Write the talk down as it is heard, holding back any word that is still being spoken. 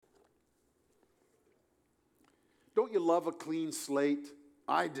Don't you love a clean slate?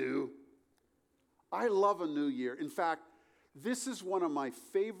 I do. I love a new year. In fact, this is one of my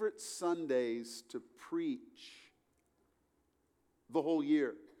favorite Sundays to preach the whole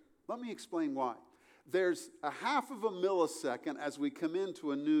year. Let me explain why. There's a half of a millisecond as we come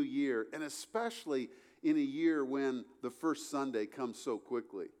into a new year, and especially in a year when the first Sunday comes so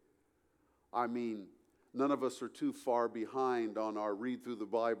quickly. I mean, none of us are too far behind on our read through the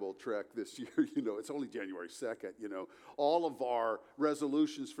Bible trek this year. It's only January 2nd, All of our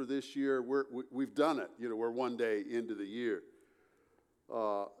resolutions for this year, we've done it. We're one day into the year.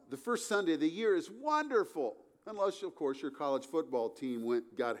 The first Sunday of the year is wonderful. Unless, of course, your college football team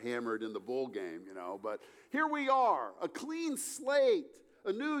got hammered in the bowl game, But here we are, a clean slate,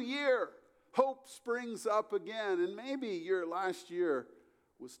 a new year. Hope springs up again. And maybe your last year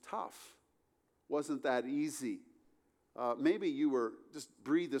was tough. Wasn't that easy. Maybe you were just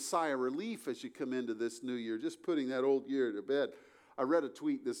breathe a sigh of relief as you come into this new year, just putting that old year to bed. I read a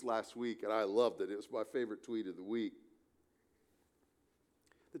tweet this last week, and I loved it. It was my favorite tweet of the week.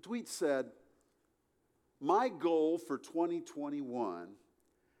 The tweet said, "My goal for 2021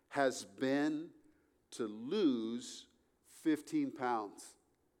 has been to lose 15 pounds."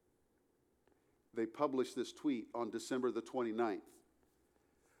 They published this tweet on December the 29th.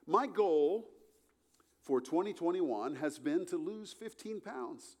 My goal for 2021 has been to lose 15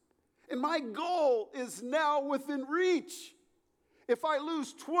 pounds. And my goal is now within reach. If I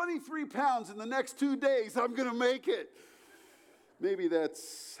lose 23 pounds in the next 2 days, I'm going to make it. Maybe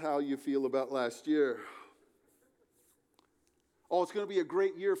that's how you feel about last year. Oh, it's going to be a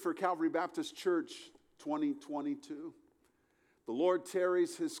great year for Calvary Baptist Church 2022. The Lord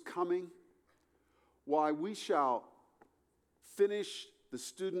tarries his coming. Why, we shall finish the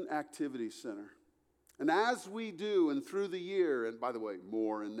Student Activity Center. And as we do, and through the year, and by the way,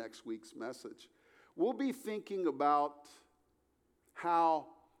 more in next week's message, we'll be thinking about how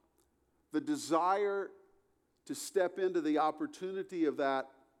the desire to step into the opportunity of that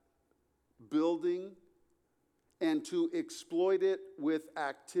building and to exploit it with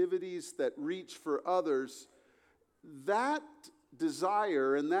activities that reach for others, that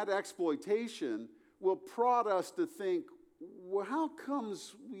desire and that exploitation will prod us to think, well, how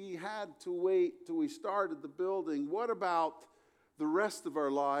comes we had to wait till we started the building? What about the rest of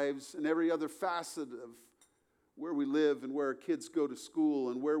our lives and every other facet of where we live and where our kids go to school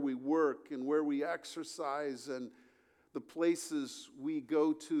and where we work and where we exercise and the places we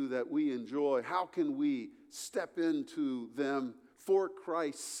go to that we enjoy? How can we step into them for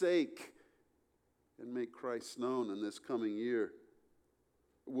Christ's sake and make Christ known in this coming year?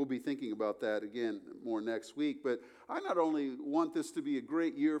 We'll be thinking about that again more next week. But I not only want this to be a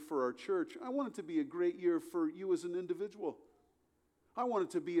great year for our church, I want it to be a great year for you as an individual. I want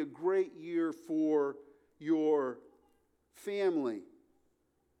it to be a great year for your family.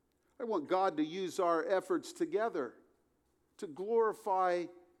 I want God to use our efforts together to glorify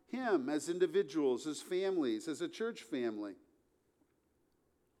Him as individuals, as families, as a church family.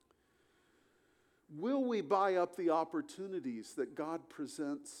 Will we buy up the opportunities that God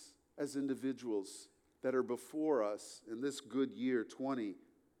presents as individuals that are before us in this good year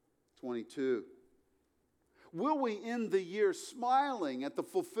 2022? Will we end the year smiling at the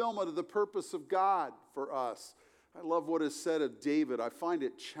fulfillment of the purpose of God for us? I love what is said of David. I find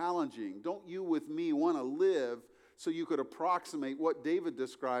it challenging. Don't you with me want to live so you could approximate what David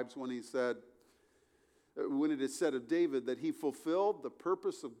describes when it is said of David that he fulfilled the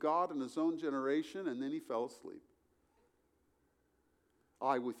purpose of God in his own generation and then he fell asleep.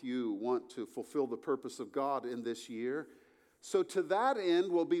 I with you want to fulfill the purpose of God in this year. So to that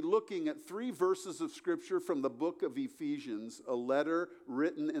end, we'll be looking at 3 verses of Scripture from the book of Ephesians, a letter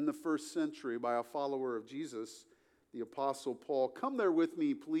written in the first century by a follower of Jesus, the Apostle Paul. Come there with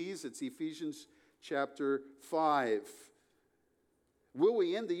me, please. It's Ephesians chapter 5. Will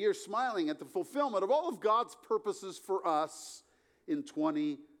we end the year smiling at the fulfillment of all of God's purposes for us in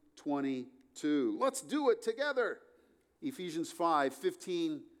 2022? Let's do it together. Ephesians 5,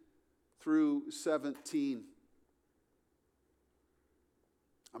 15 through 17.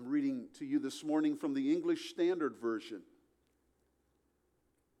 I'm reading to you this morning from the English Standard Version.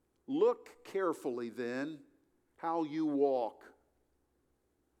 Look carefully then how you walk,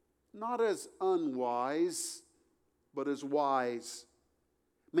 not as unwise, but as wise,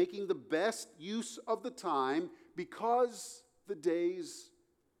 making the best use of the time because the days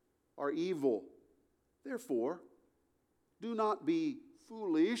are evil. Therefore, do not be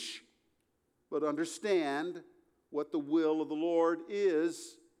foolish, but understand what the will of the Lord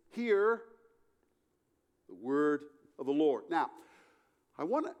is. Hear the word of the Lord. Now, I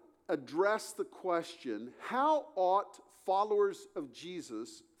want to address the question, how ought followers of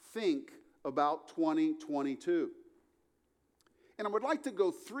Jesus think about 2022? And I would like to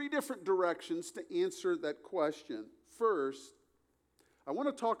go 3 different directions to answer that question. First, I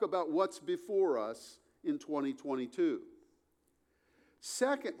want to talk about what's before us in 2022.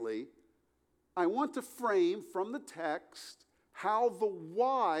 Secondly, I want to frame from the text how the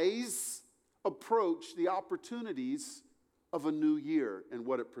wise approach the opportunities of a new year and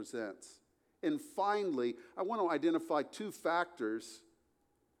what it presents. And finally, I want to identify 2 factors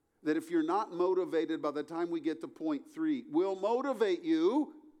that if you're not motivated by the time we get to point 3, will motivate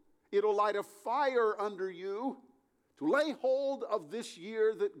you. It'll light a fire under you to lay hold of this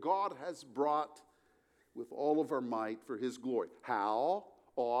year that God has brought with all of our might for his glory. How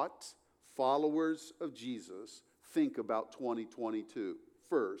ought followers of Jesus think about 2022?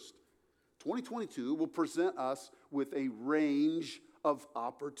 First, 2022 will present us with a range of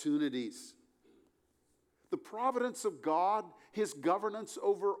opportunities. The providence of God, his governance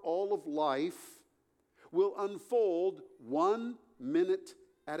over all of life, will unfold 1 minute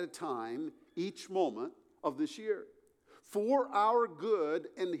at a time each moment of this year. For our good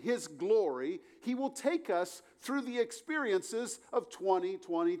and his glory, he will take us through the experiences of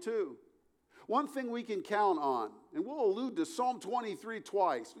 2022. One thing we can count on, and we'll allude to Psalm 23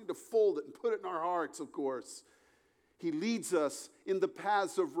 twice. We need to fold it and put it in our hearts, of course. He leads us in the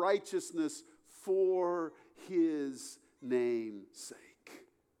paths of righteousness for his name's sake.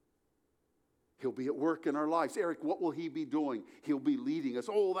 He'll be at work in our lives. Eric, what will he be doing? He'll be leading us.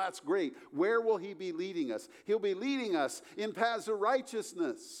 Oh, that's great. Where will he be leading us? He'll be leading us in paths of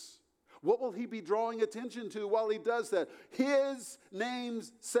righteousness. What will he be drawing attention to while he does that? His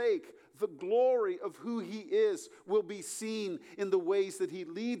name's sake. The glory of who he is will be seen in the ways that he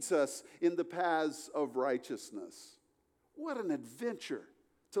leads us in the paths of righteousness. What an adventure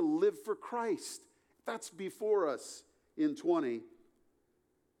to live for Christ. That's before us in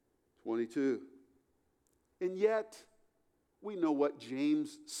 2022. And yet, we know what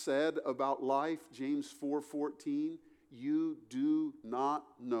James said about life. James 4:14, you do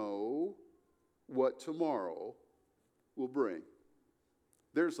not know what tomorrow will bring.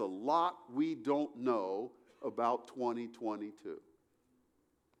 There's a lot we don't know about 2022.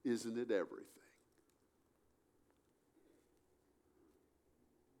 Isn't it everything?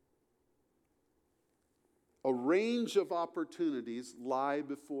 A range of opportunities lie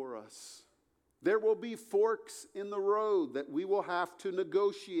before us. There will be forks in the road that we will have to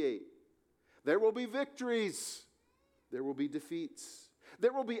negotiate. There will be victories. There will be defeats.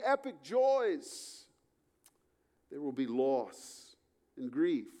 There will be epic joys. There will be loss and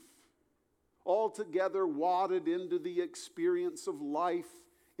grief, all together wadded into the experience of life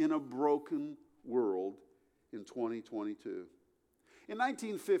in a broken world in 2022. In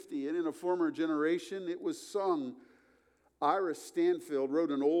 1950, and in a former generation, it was sung. Iris Stanfield wrote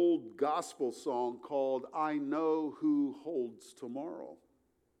an old gospel song called I Know Who Holds Tomorrow.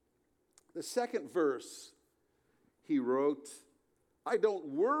 The second verse he wrote, I don't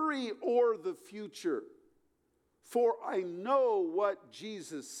worry o'er the future, for I know what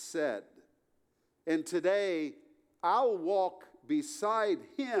Jesus said. And today I'll walk beside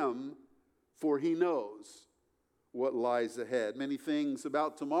him, for he knows what lies ahead. Many things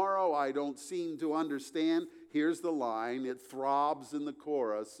about tomorrow I don't seem to understand. Here's the line. It throbs in the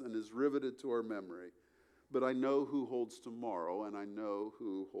chorus and is riveted to our memory. But I know who holds tomorrow, and I know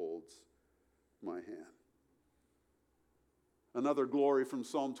who holds my hand. Another glory from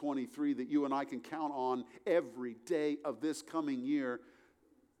Psalm 23 that you and I can count on every day of this coming year.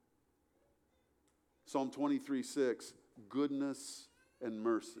 Psalm 23:6, goodness and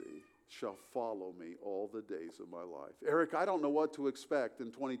mercy shall follow me all the days of my life. Eric, I don't know what to expect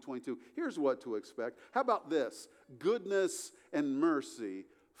in 2022. Here's what to expect. How about this? Goodness and mercy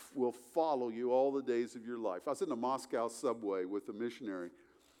will follow you all the days of your life. I was in the Moscow subway with a missionary,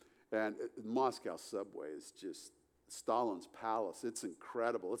 and the Moscow subway is just Stalin's palace. It's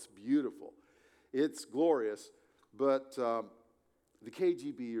incredible. It's beautiful. It's glorious, but the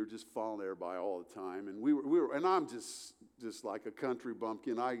KGB are just following everybody all the time, and we were, and I'm just like a country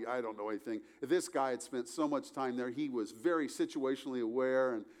bumpkin. I don't know anything. This guy had spent so much time there. He was very situationally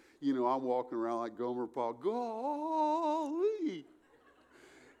aware, and I'm walking around like Gomer Paul. Golly,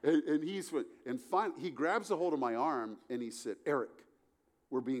 and finally he grabs a hold of my arm and he said, "Eric,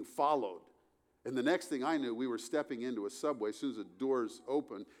 we're being followed." And the next thing I knew, we were stepping into a subway as soon as the doors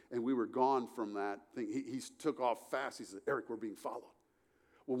opened, and we were gone from that thing. He took off fast. He said, "Eric, we're being followed."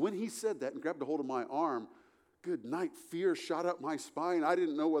 Well, when he said that and grabbed a hold of my arm, Good night. Fear shot up my spine. I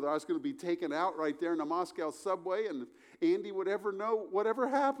didn't know whether I was going to be taken out right there in the Moscow subway, and if Andy would ever know whatever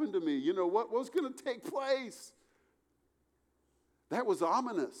happened to me. You know, what was going to take place? That was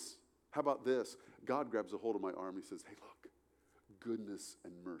ominous. How about this? God grabs a hold of my arm. He says, hey, look, goodness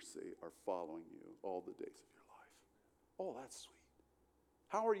and mercy are following you all the days of your life. Oh, that's sweet.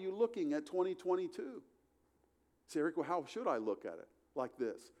 How are you looking at 2022? Say, Eric, well, how should I look at it? Like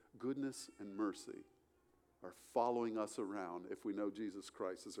this. Goodness and mercy are following us around if we know Jesus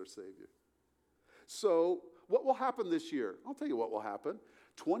Christ as our Savior. So, what will happen this year? I'll tell you what will happen.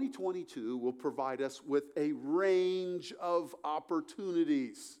 2022 will provide us with a range of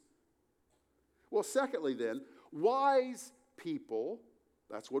opportunities. Well, secondly then, wise people,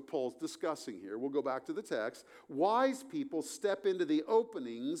 that's what Paul's discussing here. We'll go back to the text. Wise people step into the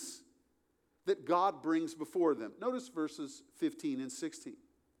openings that God brings before them. Notice verses 15 and 16.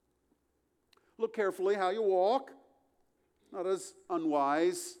 Look carefully how you walk, not as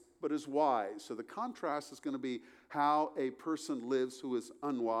unwise, but as wise. So the contrast is going to be how a person lives who is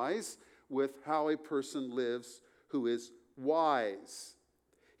unwise with how a person lives who is wise.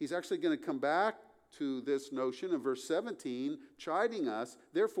 He's actually going to come back to this notion in verse 17, chiding us,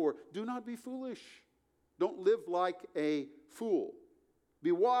 therefore, do not be foolish. Don't live like a fool.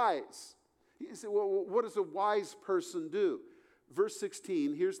 Be wise. You say, well, what does a wise person do? Verse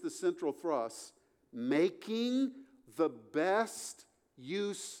 16, here's the central thrust. Making the best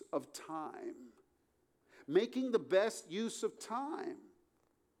use of time. Making the best use of time.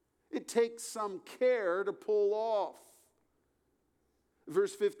 It takes some care to pull off.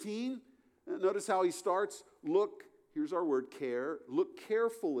 Verse 15, notice how he starts. Look, here's our word, care. Look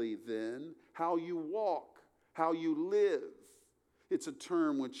carefully then how you walk, how you live. It's a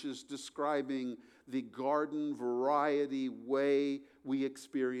term which is describing the garden variety way we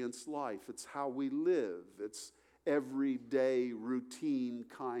experience life. It's how we live. It's everyday routine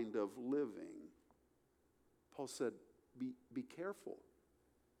kind of living. Paul said, be careful.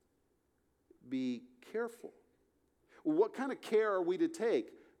 Be careful. What kind of care are we to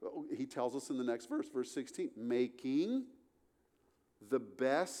take? He tells us in the next verse, verse 16, making the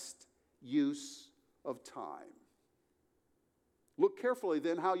best use of time. Look carefully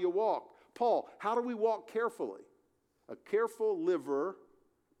then how you walk. Paul, how do we walk carefully? A careful liver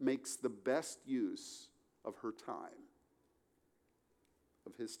makes the best use of her time,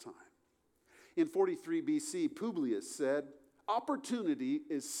 of his time. In 43 BC, Publius said, opportunity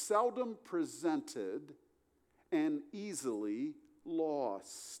is seldom presented and easily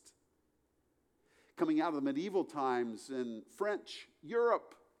lost. Coming out of the medieval times in French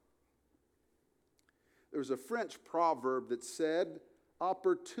Europe, there was a French proverb that said,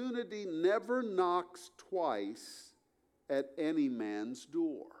 opportunity never knocks twice at any man's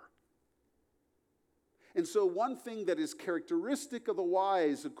door. And so one thing that is characteristic of the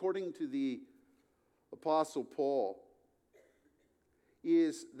wise, according to the Apostle Paul,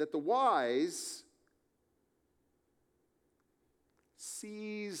 is that the wise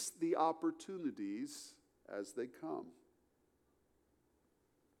seize the opportunities as they come.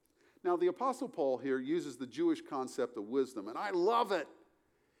 Now, the Apostle Paul here uses the Jewish concept of wisdom, and I love it.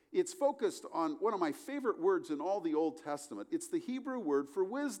 It's focused on one of my favorite words in all the Old Testament. It's the Hebrew word for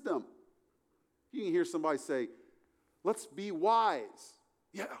wisdom. You can hear somebody say, let's be wise.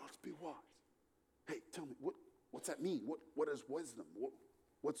 Yeah, let's be wise. Hey, tell me, what's that mean? What is wisdom?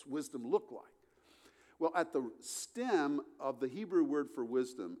 What's wisdom look like? Well, at the stem of the Hebrew word for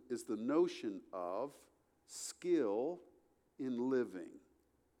wisdom is the notion of skill in living.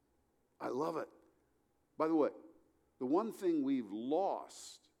 I love it. By the way, the one thing we've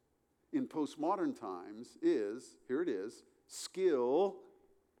lost in postmodern times is, here it is, skill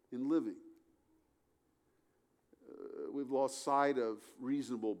in living. We've lost sight of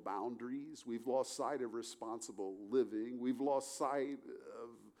reasonable boundaries. We've lost sight of responsible living. We've lost sight of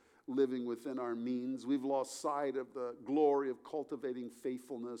living within our means. We've lost sight of the glory of cultivating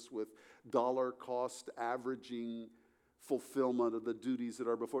faithfulness with dollar cost averaging fulfillment of the duties that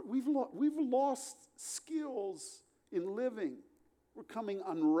are before. We've lost skills in living. We're coming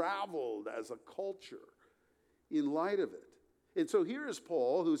unraveled as a culture in light of it. And so here is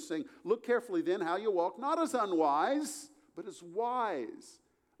Paul who's saying, look carefully then how you walk, not as unwise, but as wise.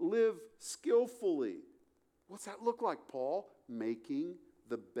 Live skillfully. What's that look like, Paul? Making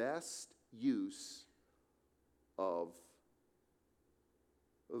the best use of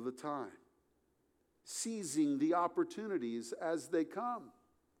the time. Seizing the opportunities as they come.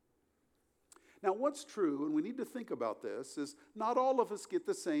 Now, what's true, and we need to think about this, is not all of us get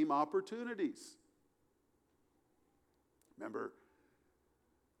the same opportunities. Remember,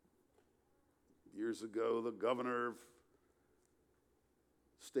 Years ago, the governor of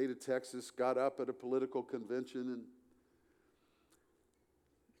the state of Texas got up at a political convention and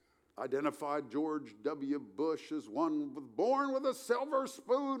identified George W. Bush as one born with a silver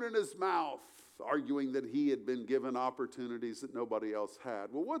spoon in his mouth, arguing that he had been given opportunities that nobody else had.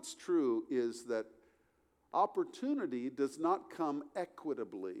 Well, what's true is that opportunity does not come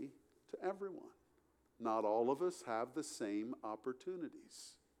equitably to everyone. Not all of us have the same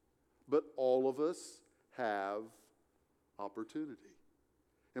opportunities, but all of us have opportunity.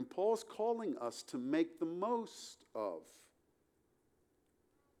 And Paul's calling us to make the most of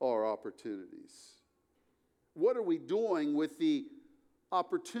our opportunities. What are we doing with the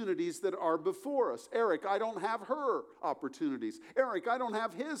opportunities that are before us? Eric, I don't have her opportunities. Eric, I don't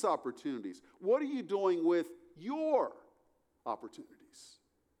have his opportunities. What are you doing with your opportunities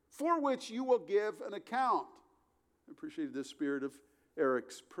for which you will give an account? I appreciated the spirit of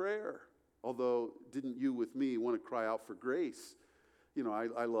Eric's prayer, although didn't you with me want to cry out for grace? You know,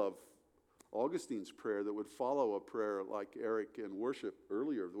 I love Augustine's prayer that would follow a prayer like Eric in worship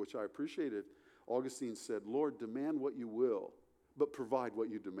earlier, which I appreciated. Augustine said, Lord, demand what you will, but provide what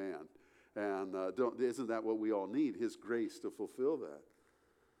you demand. And isn't that what we all need, his grace to fulfill that?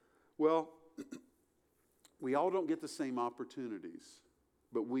 Well, we all don't get the same opportunities,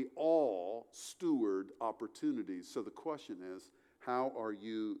 but we all steward opportunities. So the question is, how are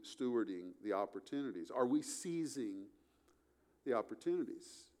you stewarding the opportunities? Are we seizing the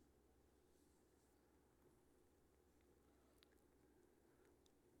opportunities?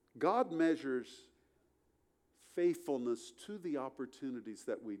 God measures faithfulness to the opportunities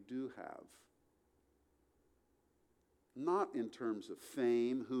that we do have. Not in terms of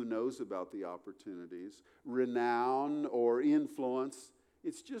fame, who knows about the opportunities, renown or influence.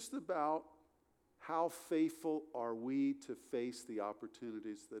 It's just about how faithful are we to face the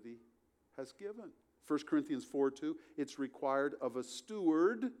opportunities that he has given. 1 Corinthians 4:2, it's required of a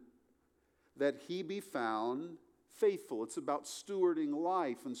steward that he be found faithful. It's about stewarding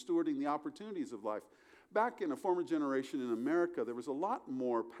life and stewarding the opportunities of life. Back in a former generation in America, there was a lot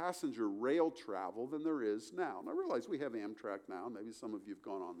more passenger rail travel than there is now. And I realize we have Amtrak now. Maybe some of you have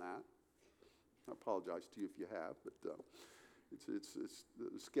gone on that. I apologize to you if you have, but the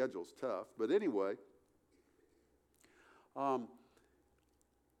schedule's tough. But anyway,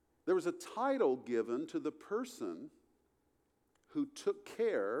 there was a title given to the person who took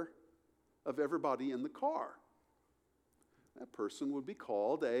care of everybody in the car. That person would be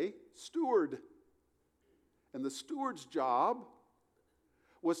called a steward. And the steward's job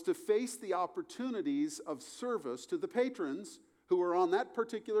was to face the opportunities of service to the patrons who were on that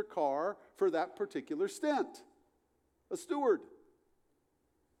particular car for that particular stint. A steward.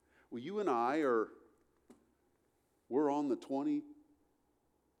 Well, you and I we're on the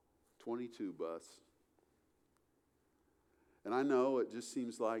 2022 bus. And I know it just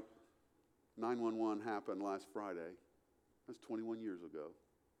seems like 911 happened last Friday. That's 21 years ago.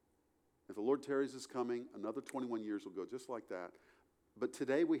 If the Lord tarries is coming, another 21 years will go just like that. But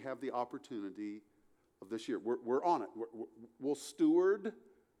today we have the opportunity of this year. We're on it. We'll steward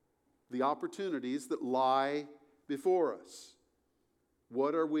the opportunities that lie before us.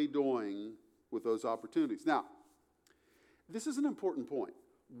 What are we doing with those opportunities? Now, this is an important point.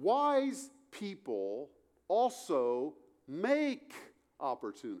 Wise people also make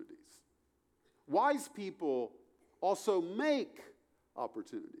opportunities. Wise people also make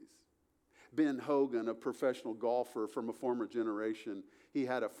opportunities. Ben Hogan, a professional golfer from a former generation, he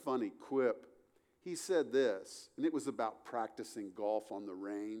had a funny quip. He said this, and it was about practicing golf on the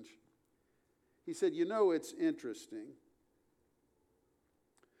range. He said, you know, it's interesting.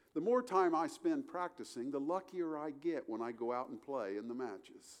 The more time I spend practicing, the luckier I get when I go out and play in the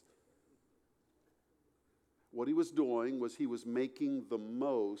matches. What he was doing was he was making the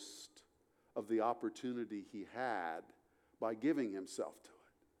most of the opportunity he had by giving himself to it.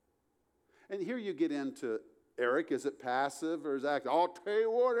 And here you get into, Eric, is it passive or is it active? I'll tell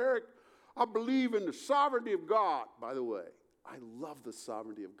you what, Eric, I believe in the sovereignty of God. By the way, I love the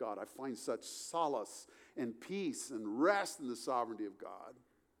sovereignty of God. I find such solace and peace and rest in the sovereignty of God.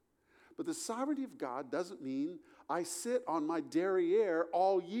 But the sovereignty of God doesn't mean I sit on my derriere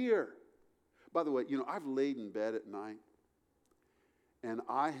all year. By the way, you know, I've laid in bed at night and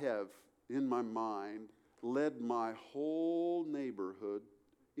I have, in my mind, led my whole neighborhood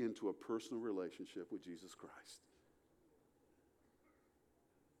into a personal relationship with Jesus Christ.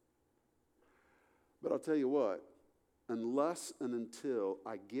 But I'll tell you what, unless and until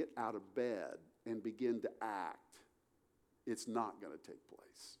I get out of bed and begin to act, it's not going to take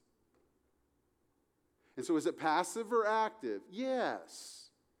place. And so is it passive or active?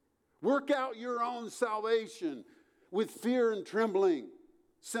 Yes. Work out your own salvation with fear and trembling,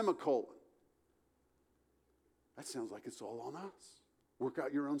 semicolon. That sounds like it's all on us. Work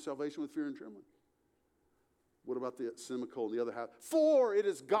out your own salvation with fear and trembling. What about the semicolon, the other half? For it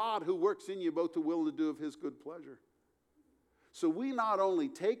is God who works in you both to will and to do of his good pleasure. So we not only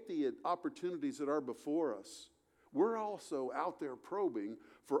take the opportunities that are before us, we're also out there probing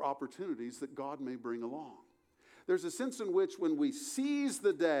for opportunities that God may bring along. There's a sense in which when we seize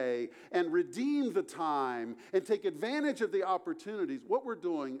the day and redeem the time and take advantage of the opportunities, what we're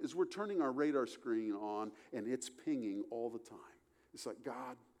doing is we're turning our radar screen on and it's pinging all the time. It's like,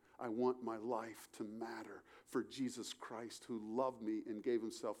 God, I want my life to matter for Jesus Christ who loved me and gave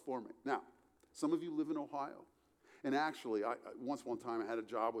himself for me. Now, some of you live in Ohio. And actually, one time I had a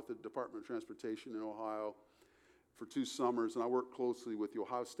job with the Department of Transportation in Ohio for 2 summers, and I worked closely with the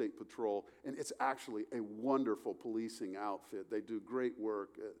Ohio State Patrol, and it's actually a wonderful policing outfit. They do great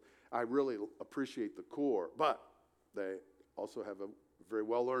work. I really appreciate the Corps, but they also have a very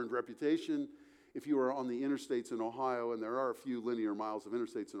well-earned reputation. If you are on the interstates in Ohio, and there are a few linear miles of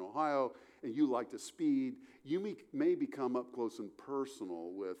interstates in Ohio, and you like to speed, you may become up close and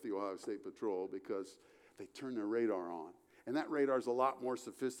personal with the Ohio State Patrol because they turn their radar on. And that radar is a lot more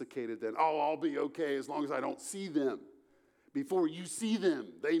sophisticated than, I'll be okay as long as I don't see them. Before you see them,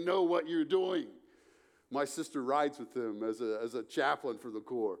 they know what you're doing. My sister rides with them as a chaplain for the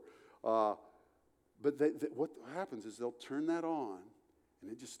Corps. But what happens is they'll turn that on,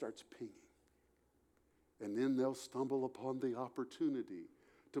 and it just starts pinging. And then they'll stumble upon the opportunity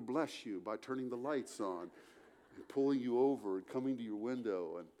to bless you by turning the lights on and pulling you over and coming to your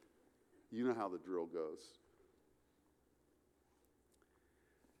window. And you know how the drill goes.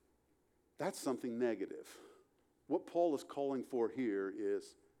 That's something negative. What Paul is calling for here is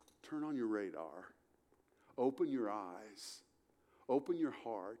turn on your radar, open your eyes, open your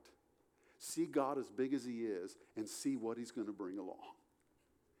heart, see God as big as he is, and see what he's going to bring along.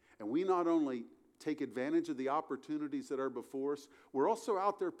 And we not only take advantage of the opportunities that are before us, we're also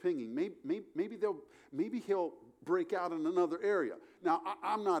out there pinging. Maybe he'll break out in another area. Now,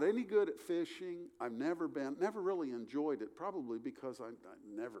 I'm not any good at fishing. I've never really enjoyed it, probably because I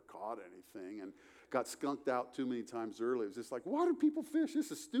never caught anything and got skunked out too many times early. It was just like, why do people fish?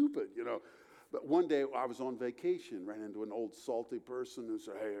 This is stupid, But one day I was on vacation, ran into an old salty person who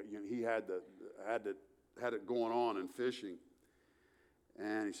said, hey, he had it going on in fishing.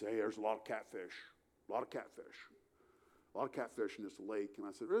 And he said, hey, there's a lot of catfish in this lake. And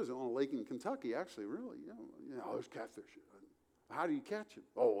I said, there's a lake in Kentucky, actually, really. Yeah, there's catfish. How do you catch it?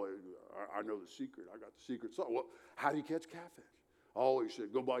 Oh, I know the secret. I got the secret sauce. Well, how do you catch catfish? Oh, he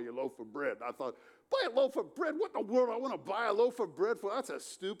said, go buy your loaf of bread. I thought, buy a loaf of bread? What in the world I want to buy a loaf of bread for? That's the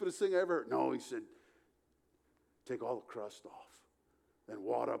stupidest thing I ever heard. No, he said, take all the crust off and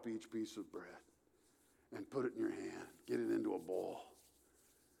wad up each piece of bread and put it in your hand. Get it into a bowl.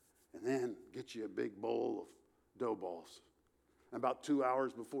 And then get you a big bowl of dough balls. And about 2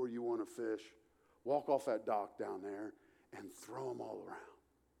 hours before you want to fish, walk off that dock down there and throw them all around.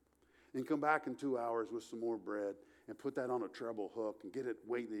 And come back in 2 hours with some more bread and put that on a treble hook and get it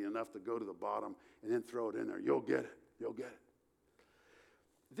weighty enough to go to the bottom and then throw it in there. You'll get it. You'll get it.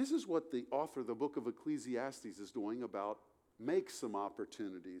 This is what the author of the book of Ecclesiastes is doing about make some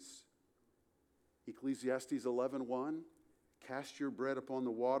opportunities. Ecclesiastes 11:1. Cast your bread upon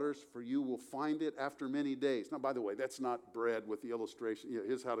the waters, for you will find it after many days. Now, by the way, that's not bread with the illustration.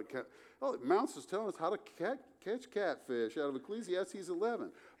 Here's how to catch. Oh, Mounts is telling us how to catch catfish out of Ecclesiastes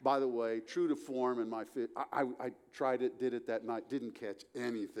 11. By the way, true to form in my fit, I tried it, did it that night, didn't catch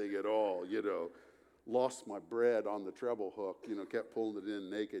anything at all, Lost my bread on the treble hook, kept pulling it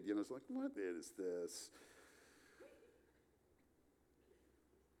in naked. It's like, what is this?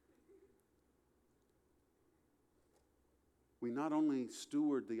 We not only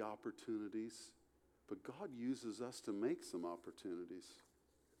steward the opportunities, but God uses us to make some opportunities.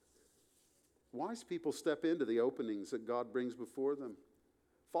 Wise people step into the openings that God brings before them.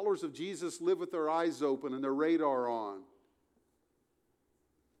 Followers of Jesus live with their eyes open and their radar on.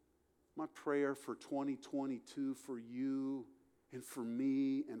 My prayer for 2022 for you and for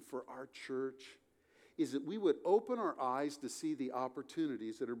me and for our church is that we would open our eyes to see the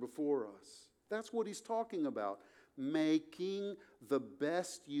opportunities that are before us. That's what he's talking about. Making the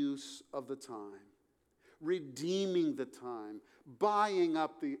best use of the time, redeeming the time, buying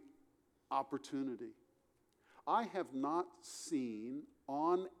up the opportunity. I have not seen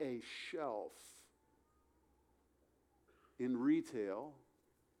on a shelf in retail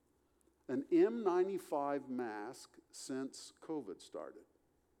an N95 mask since COVID started.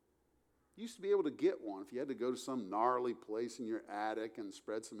 You used to be able to get one if you had to go to some gnarly place in your attic and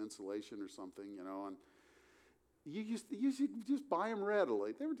spread some insulation or something, and you used to just buy them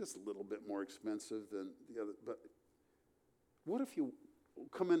readily. They were just a little bit more expensive than the other. But what if you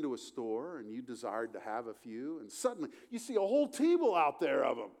come into a store and you desired to have a few, and suddenly you see a whole table out there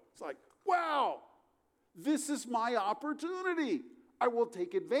of them? It's like, wow, this is my opportunity. I will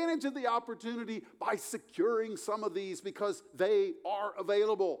take advantage of the opportunity by securing some of these because they are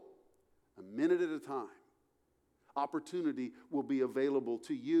available. A minute at a time. Opportunity will be available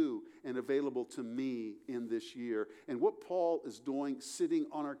to you and available to me in this year. And what Paul is doing, sitting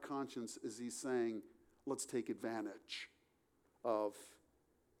on our conscience, is he's saying, let's take advantage of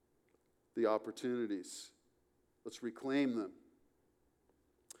the opportunities. Let's reclaim them.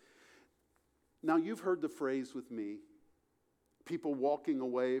 Now, you've heard the phrase with me, people walking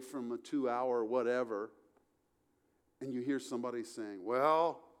away from a 2-hour whatever, and you hear somebody saying,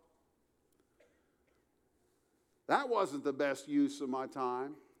 well, that wasn't the best use of my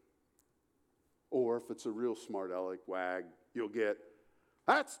time. Or if it's a real smart aleck wag, you'll get,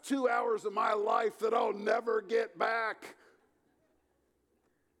 that's 2 hours of my life that I'll never get back.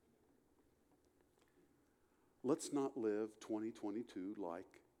 Let's not live 2022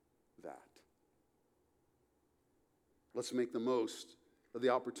 like that. Let's make the most of the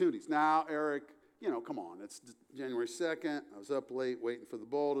opportunities. Now, Eric, come on. It's January 2nd. I was up late waiting for the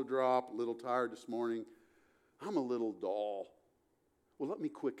ball to drop, a little tired this morning. I'm a little dull. Well, let me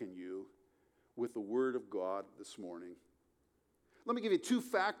quicken you with the Word of God this morning. Let me give you 2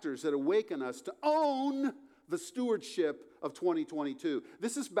 factors that awaken us to own the stewardship of 2022.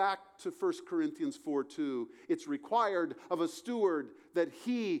 This is back to 1 Corinthians 4:2. It's required of a steward that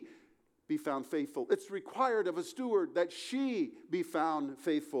he be found faithful. It's required of a steward that she be found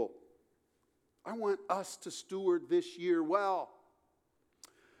faithful. I want us to steward this year well.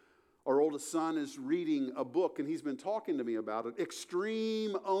 Our oldest son is reading a book, and he's been talking to me about it.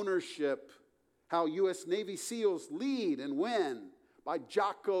 Extreme Ownership, How U.S. Navy SEALs Lead and Win by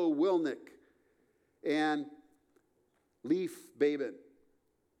Jocko Willink and Leif Babin.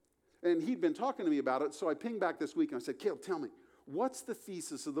 And he'd been talking to me about it, so I pinged back this week, and I said, Caleb, tell me, what's the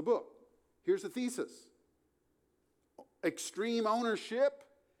thesis of the book? Here's the thesis. Extreme ownership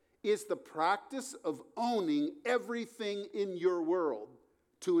is the practice of owning everything in your world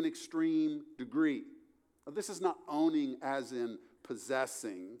to an extreme degree. Now, this is not owning as in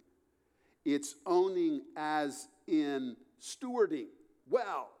possessing. It's owning as in stewarding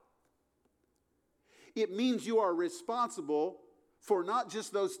well. It means you are responsible for not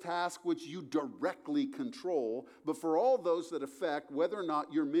just those tasks which you directly control, but for all those that affect whether or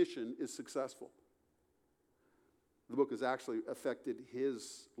not your mission is successful. The book has actually affected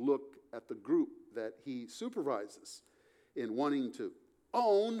his look at the group that he supervises in wanting to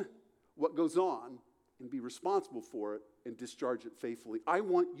own what goes on and be responsible for it and discharge it faithfully. I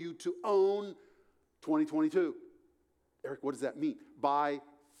want you to own 2022. Eric, what does that mean? By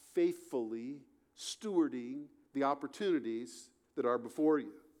faithfully stewarding the opportunities that are before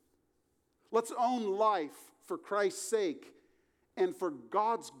you. Let's own life for Christ's sake and for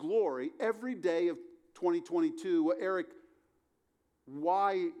God's glory every day of 2022. Well, Eric,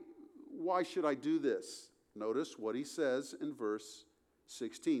 why should I do this? Notice what he says in verse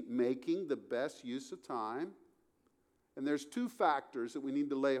 16, making the best use of time. And there's 2 factors that we need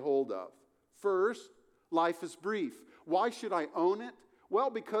to lay hold of. First, life is brief. Why should I own it? Well,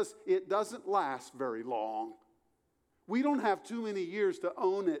 because it doesn't last very long. We don't have too many years to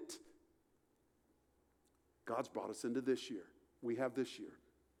own it. God's brought us into this year. We have this year.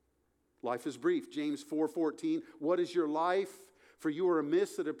 Life is brief. James 4:14, what is your life? For you are a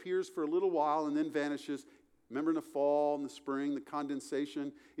mist that appears for a little while and then vanishes. Remember in the fall, in the spring, the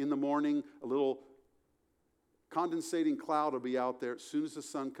condensation. In the morning, a little condensating cloud will be out there. As soon as the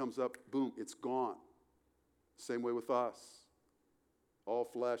sun comes up, boom, it's gone. Same way with us. All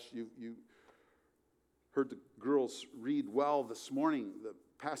flesh. You heard the girls read well this morning the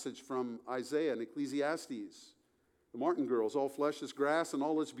passage from Isaiah and Ecclesiastes. The Martin girls, all flesh is grass, and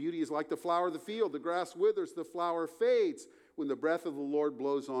all its beauty is like the flower of the field. The grass withers, the flower fades. When the breath of the Lord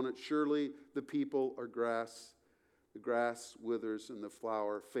blows on it, surely the people are grass. The grass withers and the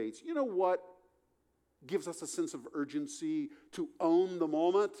flower fades. You know what gives us a sense of urgency to own the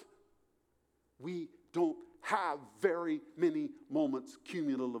moment? We don't have very many moments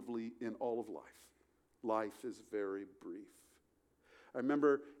cumulatively in all of life. Life is very brief. I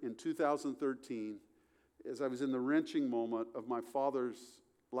remember in 2013, as I was in the wrenching moment of my father's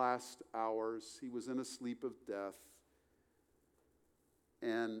last hours, he was in a sleep of death.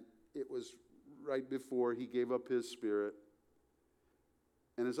 And it was right before he gave up his spirit.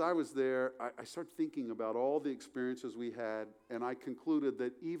 And as I was there, I started thinking about all the experiences we had, and I concluded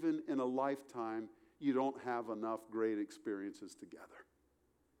that even in a lifetime, you don't have enough great experiences together.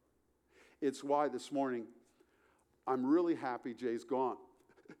 It's why this morning, I'm really happy Jay's gone.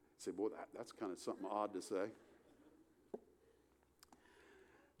 You say, boy, that's kind of something odd to say.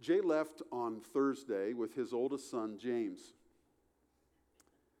 Jay left on Thursday with his oldest son, James.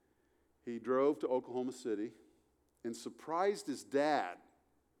 He drove to Oklahoma City and surprised his dad.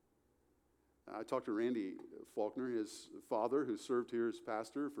 I talked to Randy Faulkner, his father, who served here as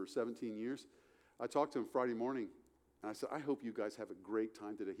pastor for 17 years. I talked to him Friday morning, and I said, I hope you guys have a great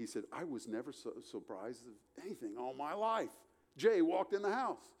time today. He said, I was never so surprised of anything all my life. Jay walked in the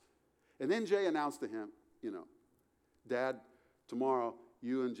house. And then Jay announced to him, Dad, tomorrow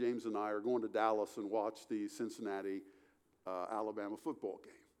you and James and I are going to Dallas and watch the Cincinnati, Alabama football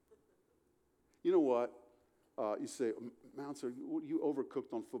game. You know what? You say, Mounts, you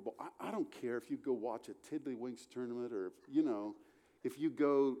overcooked on football. I don't care if you go watch a Tiddlywinks tournament or, if you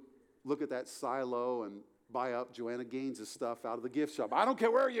go look at that silo and buy up Joanna Gaines' stuff out of the gift shop. I don't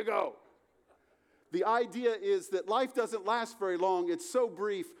care where you go. The idea is that life doesn't last very long. It's so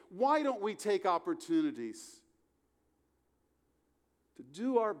brief. Why don't we take opportunities to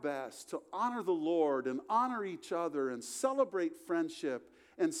do our best, to honor the Lord and honor each other and celebrate friendship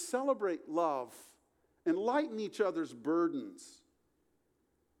and celebrate love and lighten each other's burdens?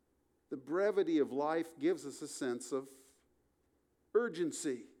 The brevity of life gives us a sense of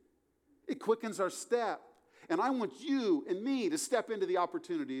urgency. It quickens our step. And I want you and me to step into the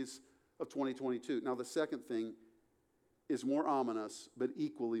opportunities of 2022. Now, the second thing is more ominous, but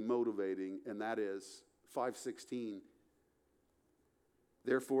equally motivating, and that is 5:16.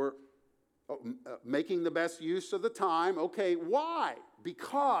 Therefore, making the best use of the time. Okay, why?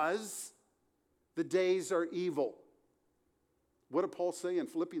 Because the days are evil. What did Paul say in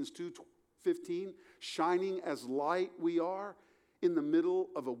Philippians 2:15? Shining as light we are in the middle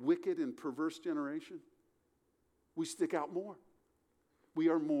of a wicked and perverse generation. We stick out more. We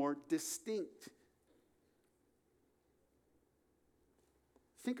are more distinct.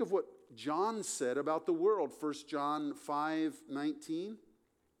 Think of what John said about the world, 1 John 5:19.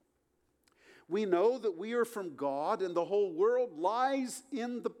 We know that we are from God, and the whole world lies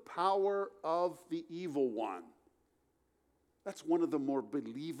in the power of the evil one. That's one of the more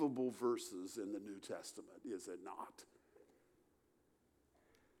believable verses in the New Testament, is it not?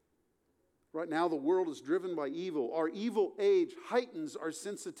 Right now, the world is driven by evil. Our evil age heightens our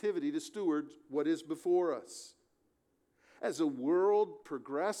sensitivity to steward what is before us. As the world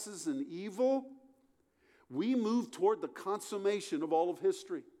progresses in evil, we move toward the consummation of all of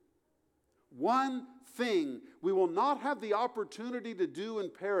history. One thing we will not have the opportunity to do in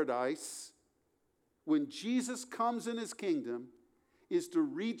paradise when Jesus comes in his kingdom is to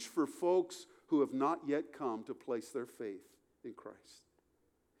reach for folks who have not yet come to place their faith in Christ.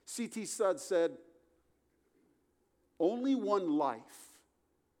 C.T. Studd said, only one life,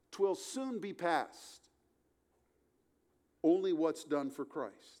 'twill soon be past. Only what's done for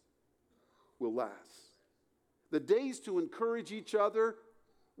Christ will last. The days to encourage each other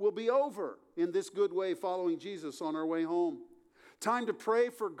will be over in this good way, following Jesus on our way home. Time to pray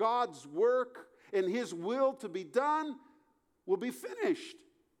for God's work and his will to be done will be finished.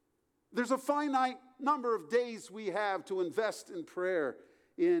 There's a finite number of days we have to invest in prayer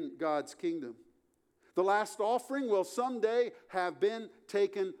in God's kingdom. The last offering will someday have been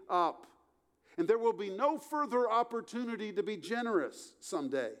taken up, and there will be no further opportunity to be generous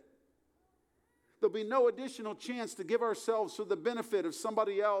someday. There'll be no additional chance to give ourselves for the benefit of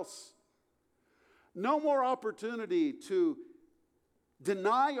somebody else. No more opportunity to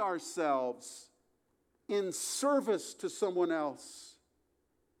deny ourselves in service to someone else.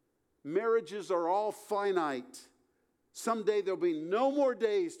 Marriages are all finite. Someday there'll be no more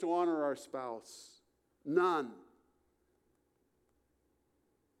days to honor our spouse. None.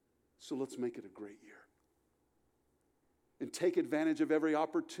 So let's make it a great year. And take advantage of every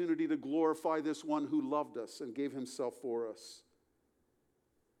opportunity to glorify this one who loved us and gave himself for us.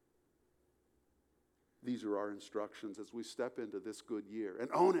 These are our instructions as we step into this good year and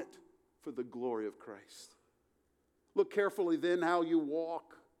own it for the glory of Christ. Look carefully then how you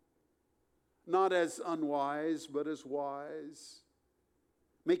walk, not as unwise, but as wise,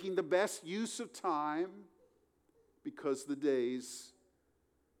 making the best use of time because the days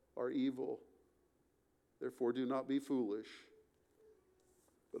are evil. Therefore, do not be foolish,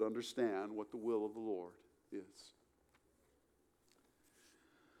 but understand what the will of the Lord is.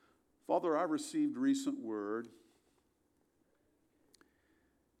 Father, I received recent word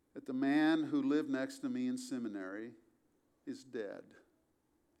that the man who lived next to me in seminary is dead.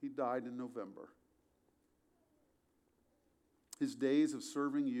 He died in November. His days of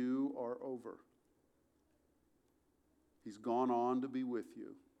serving you are over. He's gone on to be with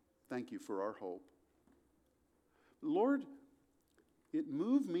you. Thank you for our hope. Lord, it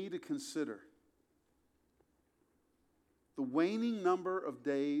moved me to consider the waning number of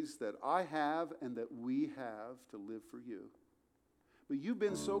days that I have and that we have to live for you. But you've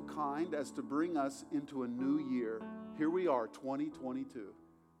been so kind as to bring us into a new year. Here we are, 2022.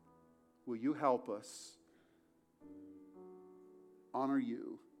 Will you help us honor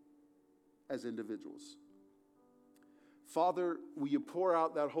you as individuals? Father, will you pour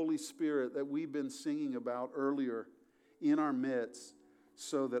out that Holy Spirit that we've been singing about earlier in our midst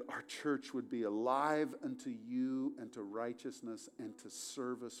so that our church would be alive unto you and to righteousness and to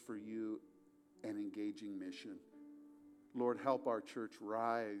service for you and engaging mission. Lord, help our church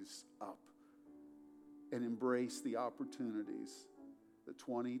rise up and embrace the opportunities that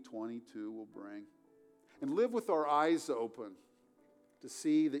 2022 will bring. And live with our eyes open to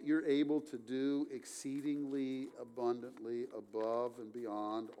see that you're able to do exceedingly abundantly above and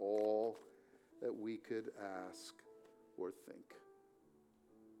beyond all that we could ask or think.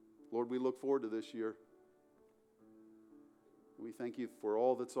 Lord, we look forward to this year. We thank you for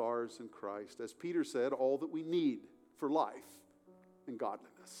all that's ours in Christ. As Peter said, all that we need for life and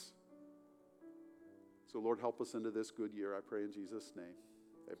godliness. So Lord, help us into this good year, I pray in Jesus' name.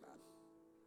 Amen.